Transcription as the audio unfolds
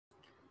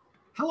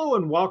Hello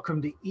and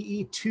welcome to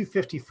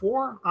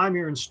EE254. I'm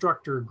your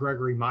instructor,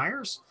 Gregory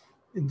Myers.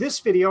 In this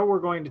video, we're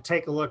going to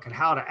take a look at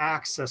how to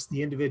access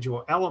the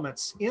individual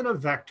elements in a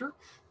vector.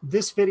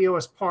 This video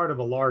is part of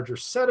a larger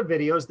set of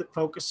videos that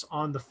focus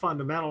on the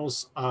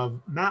fundamentals of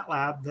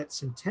MATLAB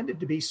that's intended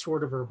to be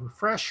sort of a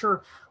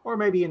refresher or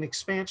maybe an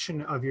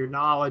expansion of your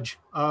knowledge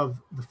of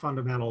the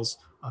fundamentals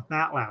of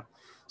MATLAB.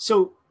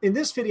 So in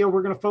this video,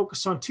 we're going to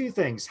focus on two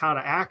things: how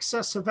to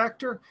access a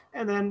vector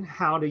and then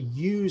how to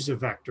use a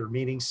vector,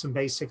 meaning some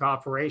basic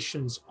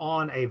operations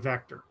on a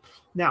vector.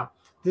 Now,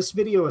 this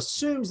video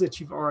assumes that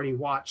you've already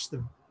watched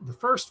the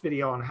first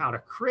video on how to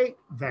create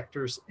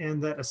vectors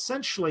and that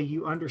essentially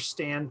you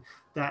understand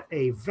that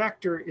a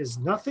vector is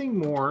nothing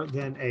more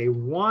than a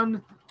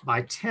 1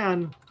 by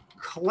 10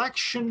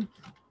 collection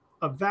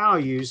of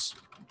values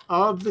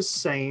of the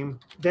same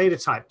data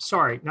type.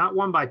 Sorry, not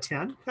 1 by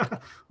 10,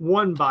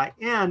 1 by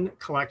n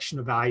collection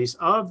of values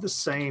of the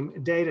same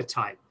data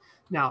type.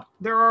 Now,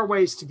 there are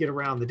ways to get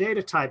around the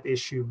data type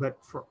issue, but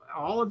for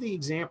all of the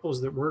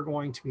examples that we're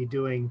going to be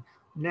doing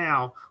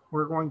now,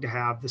 we're going to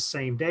have the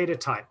same data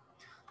type.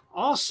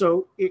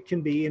 Also, it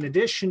can be, in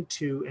addition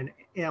to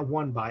an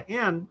 1 by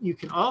n, you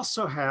can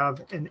also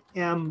have an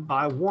m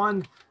by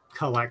 1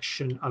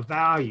 collection of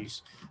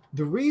values.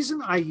 The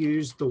reason I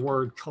use the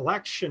word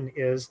collection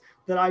is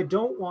that I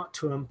don't want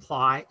to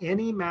imply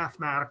any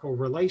mathematical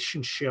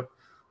relationship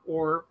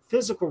or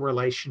physical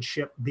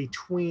relationship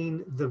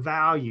between the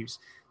values.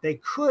 They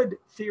could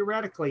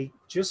theoretically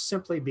just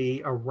simply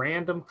be a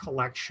random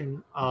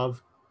collection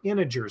of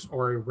integers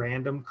or a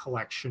random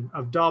collection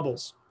of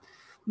doubles.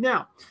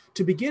 Now,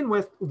 to begin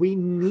with, we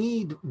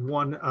need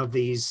one of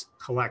these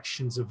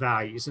collections of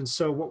values. And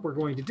so what we're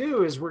going to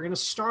do is we're going to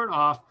start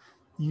off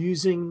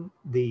using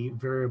the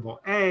variable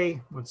a.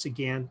 Once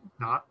again,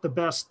 not the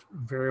best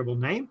variable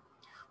name,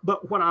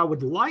 but what I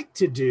would like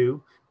to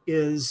do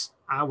is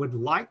I would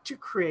like to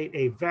create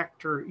a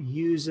vector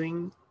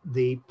using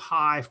the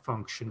pi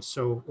function.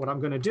 So what I'm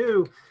going to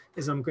do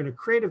is I'm going to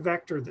create a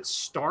vector that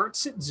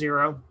starts at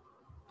 0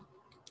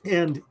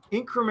 and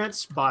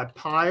increments by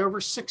pi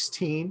over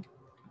 16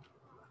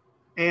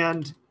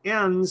 and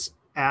ends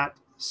at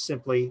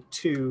simply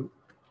 2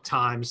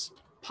 times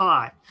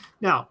pi.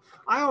 Now,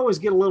 I always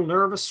get a little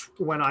nervous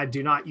when I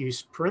do not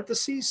use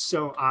parentheses,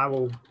 so I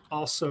will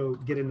also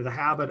get into the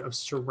habit of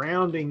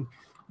surrounding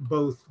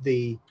both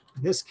in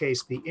this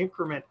case, the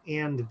increment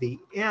and the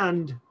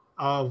end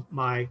of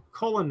my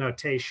colon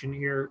notation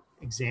here,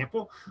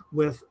 example,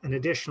 with an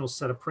additional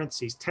set of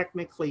parentheses.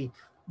 Technically,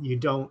 you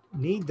don't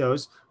need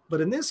those,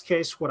 but in this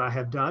case, what I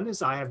have done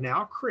is I have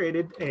now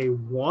created a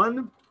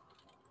 1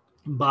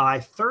 by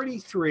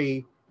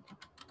 33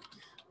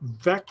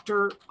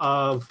 vector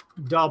of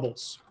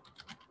doubles.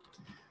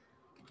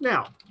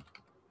 Now,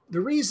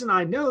 the reason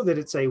I know that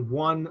it's a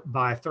 1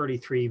 by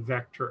 33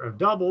 vector of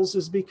doubles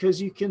is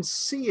because you can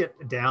see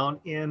it down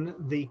in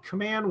the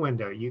command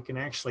window. You can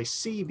actually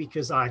see,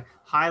 because I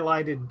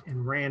highlighted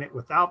and ran it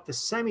without the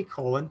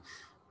semicolon,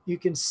 you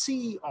can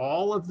see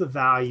all of the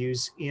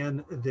values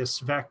in this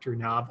vector.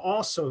 Now, I've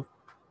also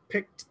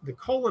picked the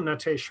colon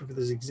notation for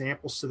this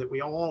example so that we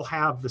all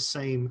have the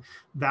same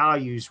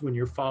values when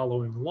you're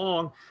following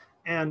along,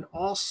 and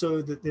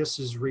also that this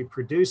is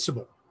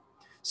reproducible.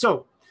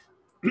 So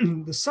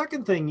the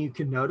second thing you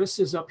can notice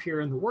is up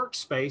here in the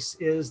workspace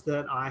is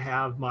that I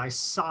have my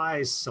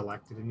size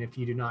selected. And if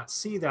you do not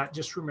see that,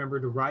 just remember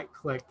to right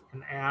click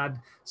and add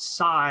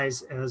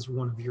size as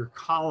one of your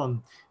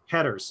column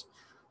headers.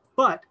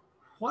 But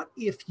what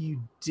if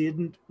you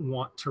didn't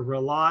want to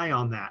rely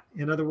on that?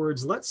 In other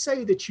words, let's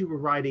say that you were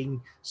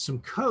writing some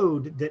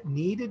code that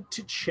needed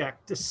to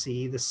check to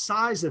see the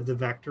size of the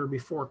vector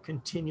before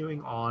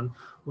continuing on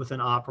with an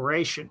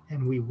operation.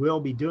 And we will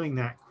be doing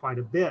that quite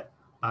a bit,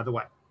 by the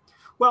way.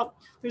 Well,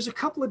 there's a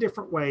couple of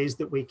different ways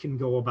that we can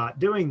go about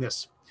doing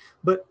this.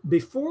 But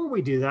before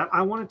we do that,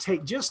 I want to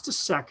take just a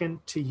second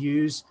to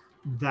use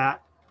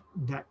that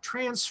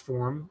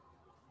transpose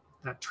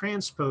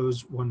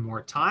one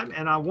more time.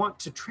 And I want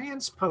to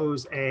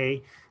transpose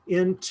A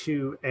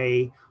into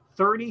a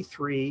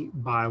 33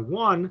 by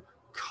 1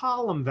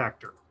 column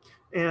vector.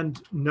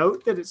 And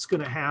note that it's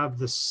going to have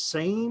the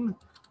same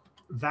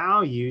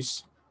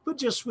values, but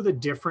just with a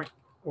different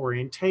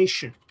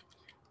orientation.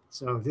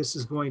 So this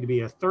is going to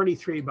be a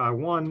 33 by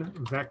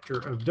 1 vector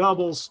of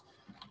doubles,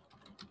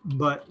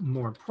 but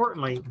more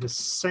importantly, the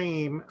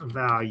same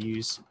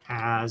values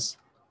as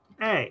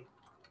A,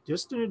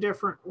 just in a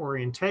different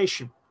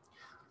orientation.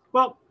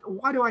 Well,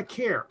 why do I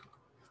care?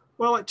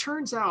 Well, it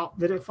turns out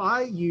that if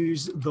I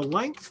use the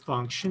length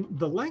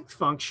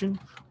function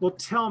will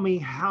tell me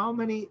how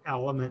many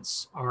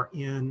elements are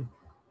in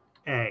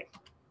A.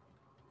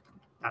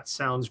 That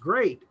sounds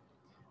great,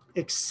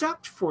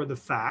 except for the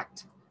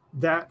fact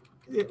that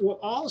it will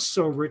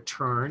also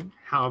return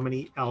how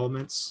many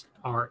elements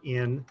are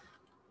in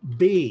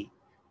B.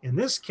 In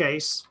this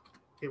case,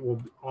 it will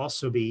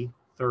also be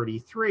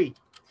 33.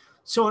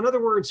 So in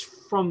other words,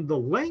 from the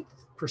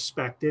length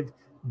perspective,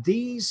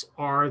 these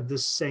are the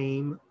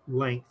same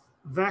length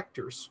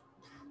vectors.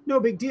 No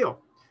big deal.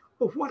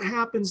 But what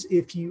happens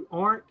if you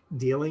aren't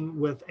dealing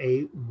with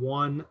a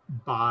 1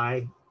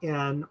 by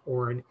n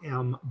or an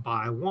m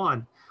by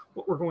 1?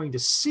 What we're going to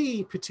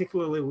see,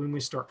 particularly when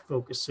we start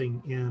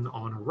focusing in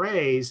on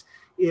arrays,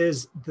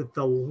 is that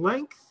the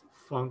length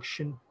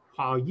function,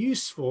 while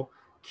useful,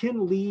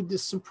 can lead to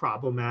some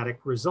problematic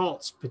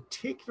results,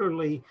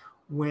 particularly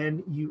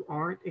when you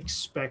aren't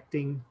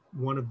expecting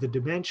one of the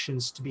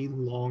dimensions to be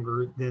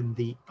longer than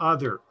the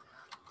other.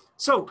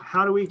 So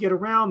how do we get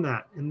around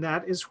that? And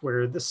that is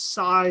where the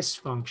size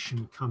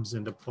function comes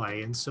into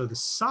play. And so the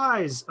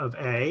size of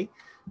A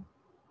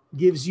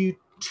gives you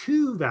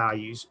two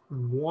values,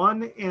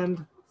 1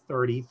 and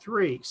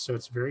 33. So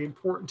it's very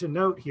important to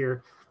note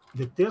here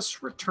that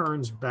this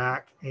returns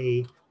back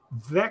a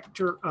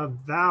vector of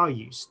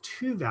values,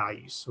 two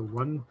values. So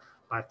 1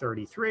 by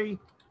 33.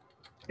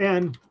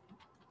 And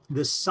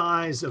the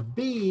size of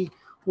B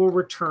will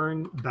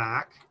return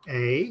back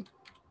a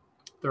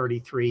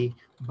 33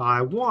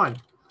 by 1.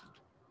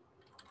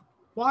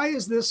 Why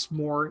is this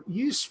more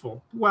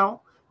useful?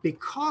 Well,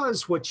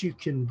 because what you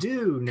can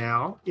do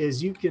now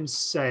is you can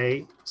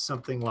say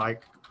something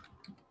like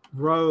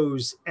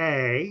rows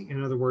A,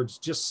 in other words,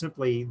 just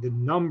simply the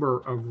number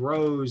of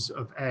rows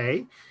of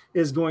A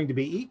is going to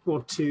be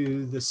equal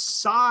to the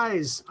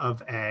size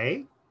of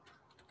A.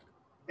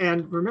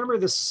 And remember,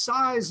 the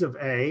size of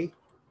A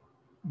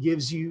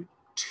gives you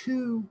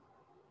two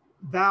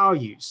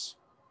values.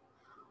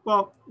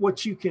 Well,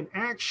 what you can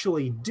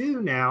actually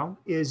do now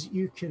is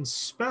you can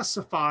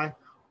specify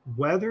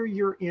whether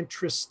you're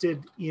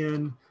interested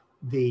in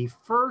the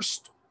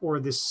first or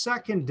the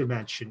second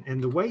dimension.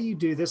 And the way you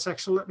do this,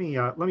 actually, let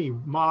me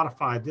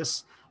modify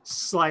this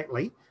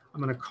slightly.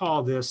 I'm going to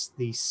call this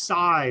the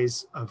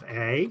size of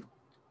A.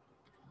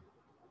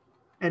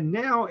 And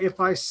now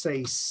if I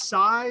say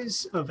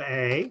size of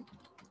A,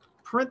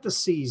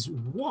 parentheses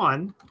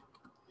 1,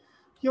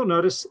 you'll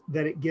notice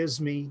that it gives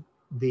me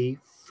the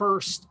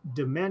first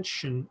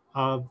dimension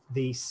of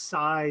the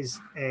size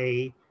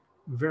A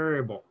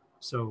variable.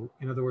 So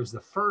in other words, the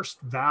first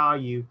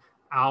value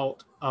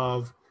out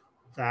of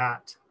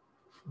that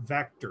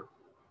vector.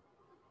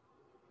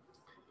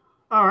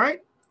 All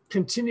right,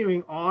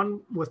 continuing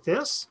on with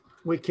this,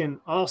 we can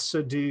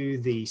also do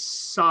the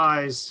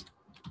size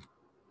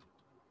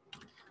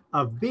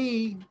of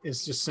B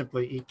is just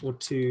simply equal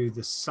to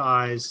the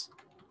size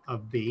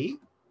of B.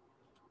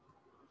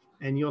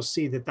 And you'll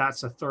see that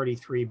that's a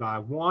 33 by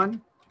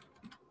 1.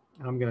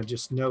 And I'm going to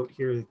just note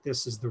here that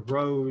this is the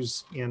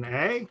rows in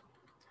A.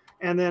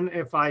 And then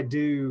if I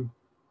do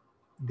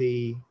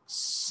the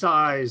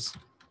size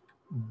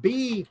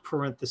B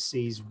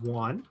parentheses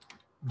 1,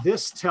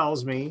 this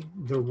tells me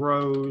the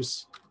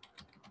rows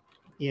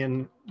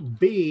in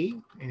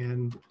B.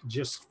 And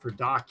just for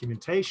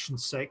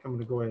documentation's sake, I'm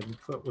going to go ahead and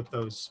put what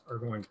those are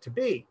going to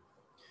be.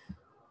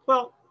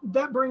 Well,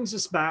 that brings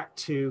us back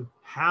to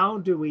how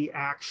do we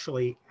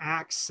actually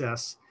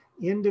access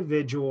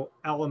individual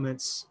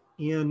elements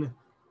in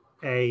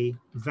a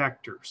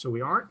vector. So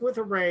we aren't with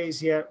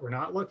arrays yet. We're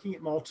not looking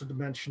at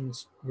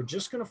multi-dimensions. We're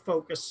just going to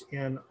focus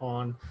in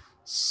on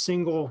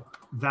single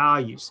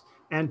values.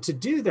 And to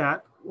do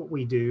that, what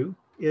we do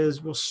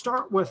is we'll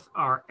start with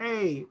our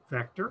A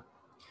vector.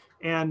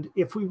 And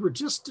if we were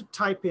just to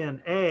type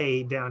in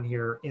A down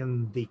here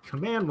in the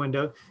command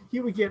window,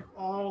 you would get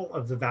all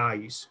of the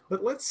values.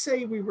 But let's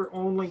say we were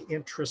only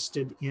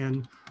interested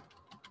in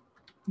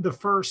the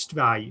first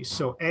value.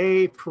 So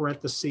A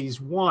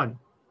parentheses 1.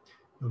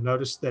 You'll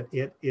notice that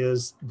it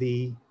is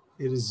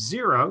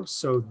 0.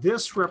 So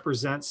this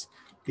represents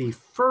the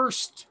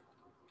first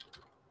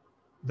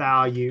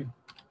value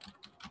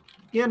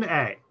in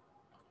A.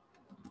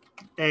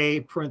 A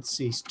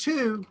parentheses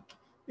 2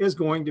 is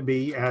going to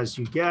be, as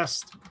you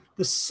guessed,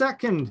 the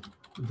second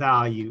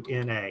value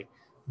in A.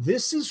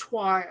 This is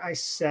why I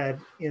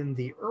said in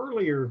the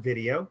earlier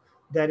video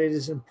that it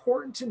is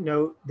important to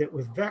note that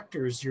with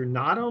vectors, you're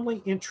not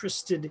only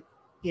interested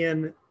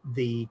in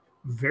the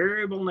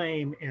variable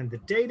name and the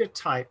data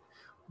type,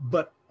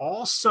 but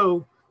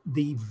also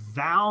the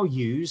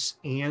values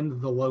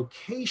and the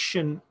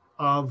location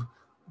of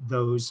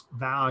those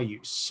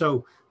values.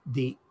 So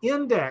the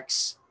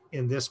index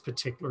in this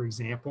particular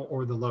example,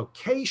 or the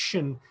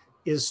location,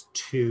 is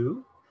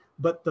 2,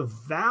 but the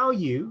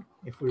value,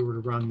 if we were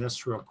to run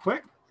this real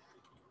quick,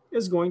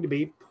 is going to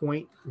be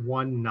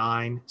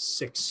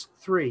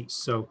 0.1963.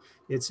 So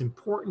it's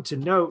important to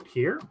note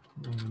here,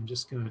 and I'm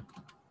just going to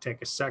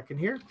take a second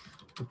here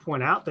to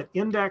point out that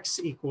index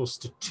equals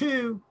to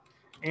 2,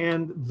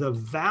 and the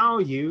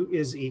value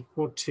is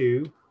equal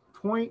to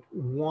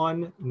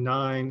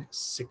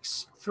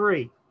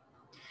 0.1963.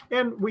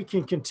 And we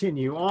can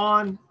continue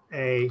on.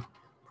 A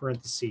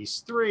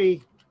parentheses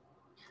 3.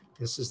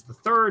 This is the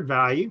third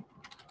value.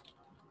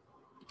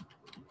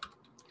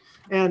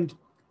 And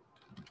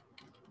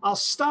I'll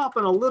stop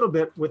in a little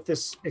bit with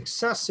this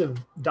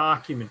excessive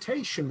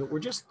documentation, but we're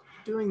just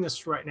doing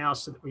this right now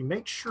so that we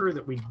make sure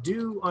that we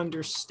do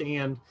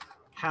understand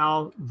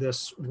how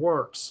this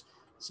works.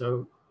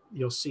 So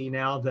you'll see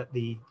now that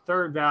the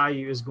third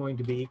value is going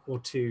to be equal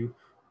to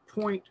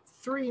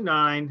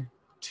 0.39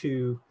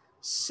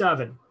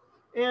 7.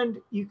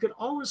 And you could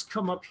always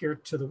come up here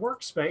to the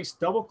workspace,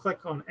 double click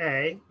on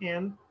A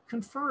and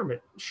confirm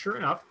it. Sure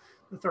enough,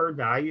 the third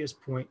value is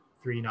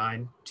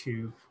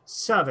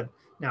 0.3927.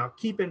 Now,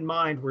 keep in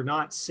mind, we're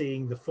not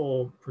seeing the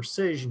full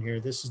precision here.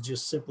 This is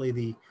just simply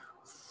the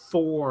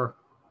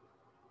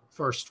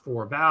first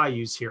four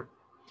values here.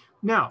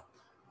 Now,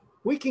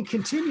 we can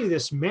continue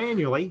this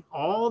manually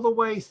all the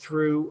way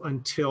through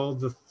until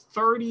the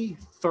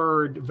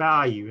 33rd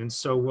value. And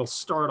so we'll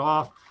start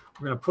off,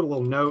 we're going to put a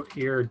little note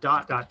here, ...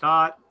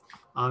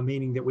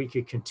 meaning that we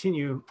could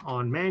continue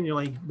on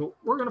manually, but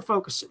we're going to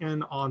focus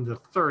in on the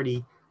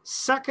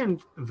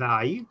 32nd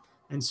value.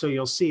 And so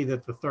you'll see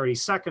that the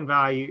 32nd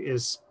value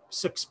is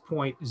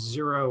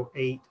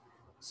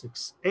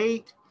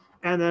 6.0868.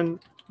 And then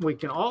we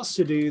can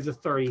also do the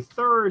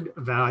 33rd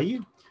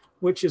value,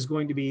 which is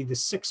going to be the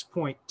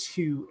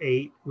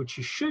 6.28, which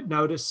you should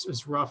notice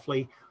is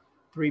roughly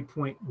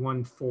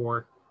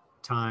 3.14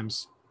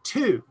 times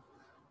 2.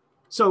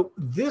 So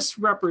this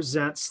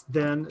represents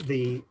then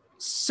the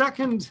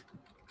second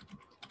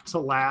to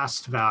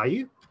last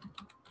value.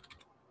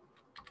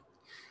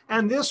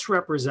 And this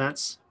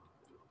represents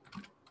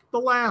the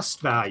last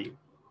value.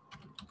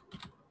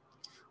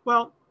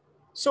 Well,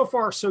 so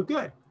far so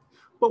good.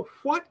 But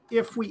what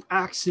if we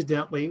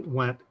accidentally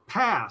went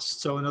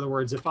past? So in other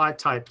words, if I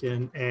typed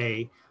in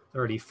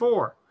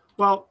A34,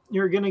 well,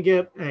 you're going to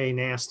get a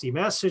nasty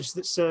message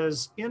that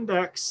says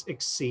index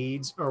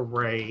exceeds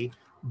array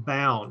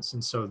bounds.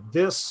 And so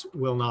this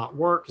will not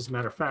work. As a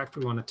matter of fact,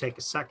 we want to take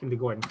a second to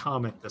go ahead and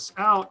comment this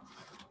out.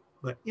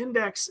 But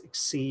index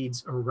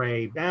exceeds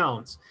array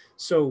bounds.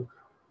 So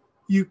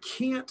you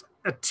can't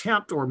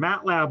attempt, or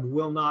MATLAB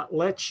will not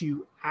let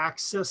you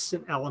access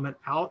an element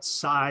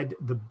outside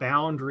the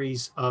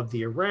boundaries of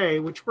the array,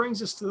 which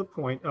brings us to the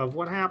point of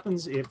what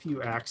happens if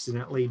you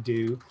accidentally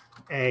do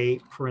a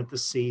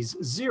parentheses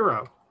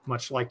 0,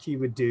 much like you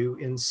would do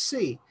in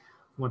C.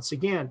 Once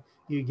again,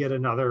 you get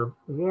another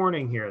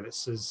warning here that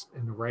says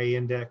an array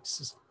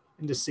indices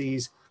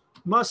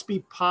must be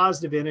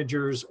positive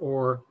integers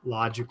or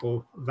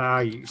logical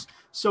values.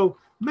 So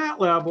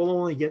MATLAB will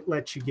only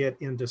let you get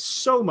into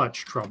so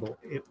much trouble.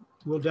 It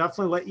will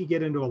definitely let you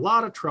get into a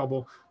lot of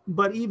trouble,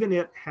 but even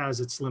it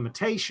has its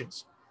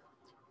limitations.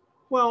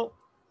 Well,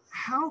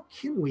 how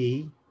can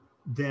we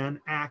then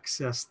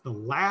access the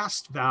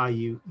last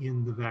value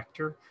in the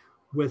vector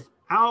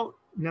without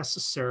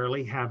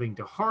necessarily having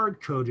to hard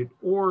code it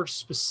or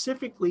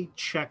specifically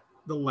check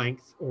the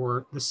length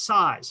or the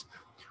size?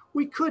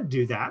 We could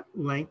do that.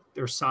 Length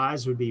or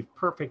size would be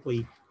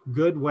perfectly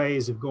good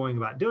ways of going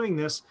about doing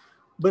this.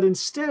 But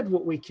instead,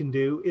 what we can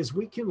do is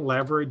we can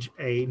leverage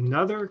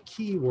another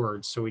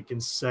keyword. So we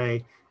can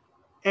say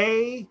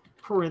a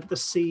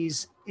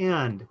parentheses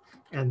end,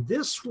 and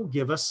this will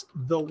give us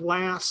the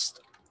last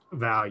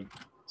value.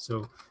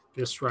 So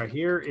this right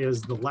here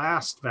is the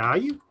last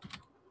value.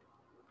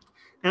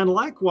 And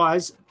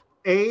likewise,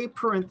 a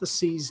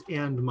parentheses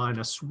end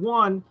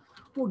 -1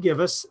 will give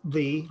us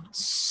the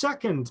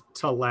second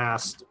to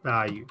last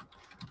value.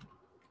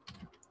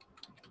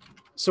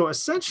 So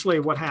essentially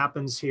what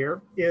happens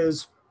here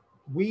is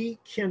we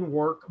can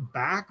work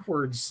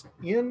backwards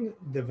in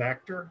the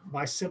vector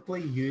by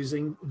simply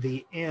using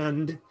the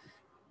end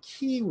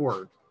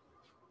keyword.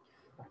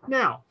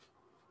 Now,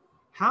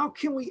 how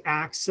can we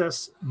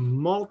access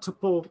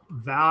multiple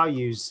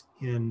values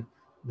in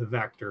the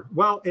vector?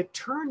 Well, it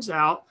turns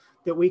out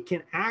that we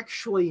can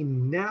actually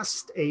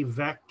nest a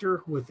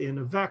vector within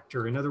a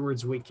vector. In other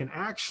words, we can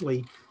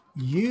actually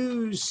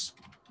use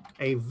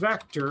a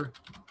vector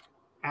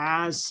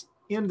as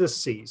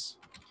indices.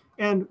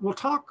 And we'll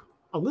talk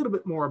a little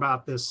bit more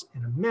about this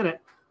in a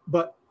minute,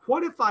 but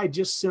what if I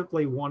just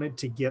simply wanted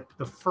to get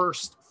the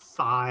first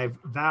 5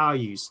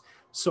 values?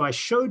 So I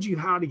showed you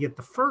how to get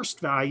the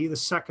first value, the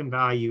second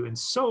value, and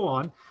so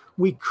on.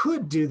 We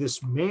could do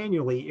this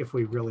manually if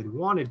we really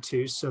wanted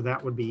to. So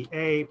that would be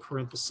a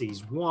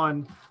parentheses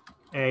 1,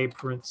 a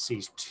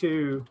parentheses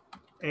 2,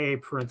 a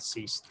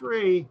parentheses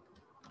 3,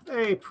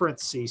 a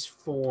parentheses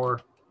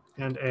 4,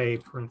 and a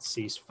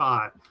parentheses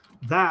 5.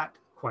 That,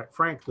 quite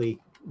frankly,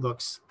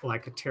 looks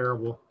like a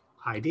terrible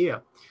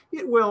idea.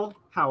 It will,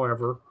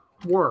 however,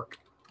 work.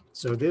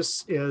 So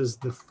this is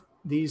the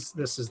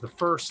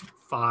first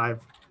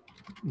 5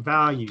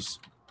 values.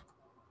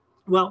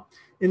 Well,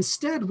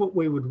 instead, what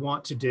we would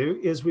want to do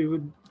is we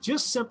would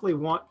just simply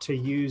want to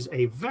use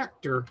a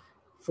vector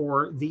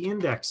for the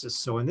indexes.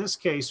 So in this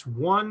case,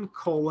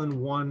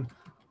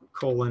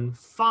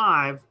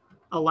 1:1:5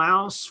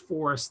 allows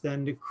for us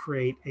then to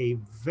create a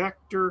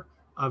vector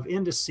of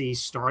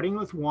indices starting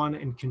with 1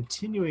 and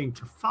continuing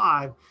to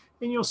 5.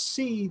 And you'll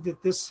see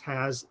that this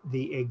has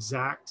the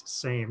exact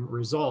same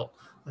result.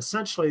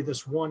 Essentially,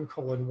 this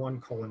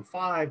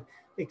 1:1:5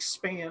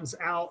 expands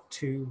out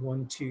to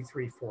 1, 2,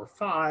 3, 4,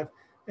 5,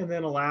 and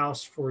then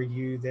allows for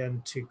you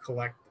then to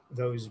collect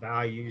those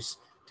values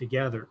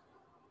together.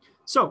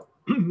 So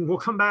we'll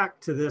come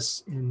back to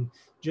this in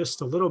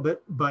just a little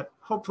bit, but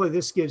hopefully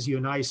this gives you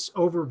a nice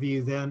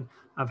overview then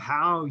of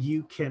how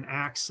you can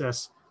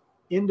access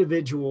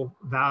individual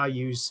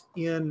values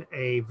in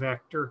a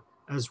vector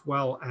as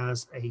well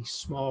as a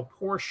small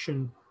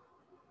portion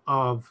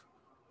of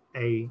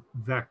a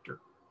vector.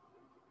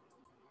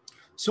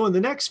 So in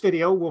the next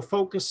video, we'll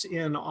focus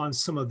in on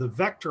some of the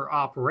vector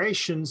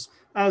operations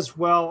as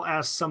well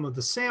as some of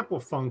the sample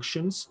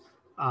functions.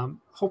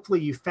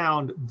 Hopefully you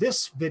found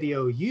this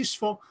video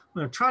useful. I'm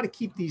going to try to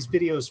keep these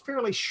videos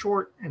fairly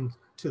short and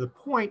to the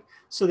point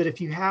so that if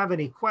you have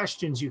any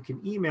questions, you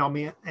can email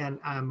me, and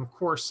I'm of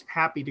course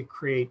happy to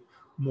create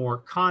more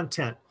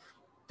content.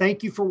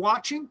 Thank you for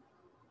watching.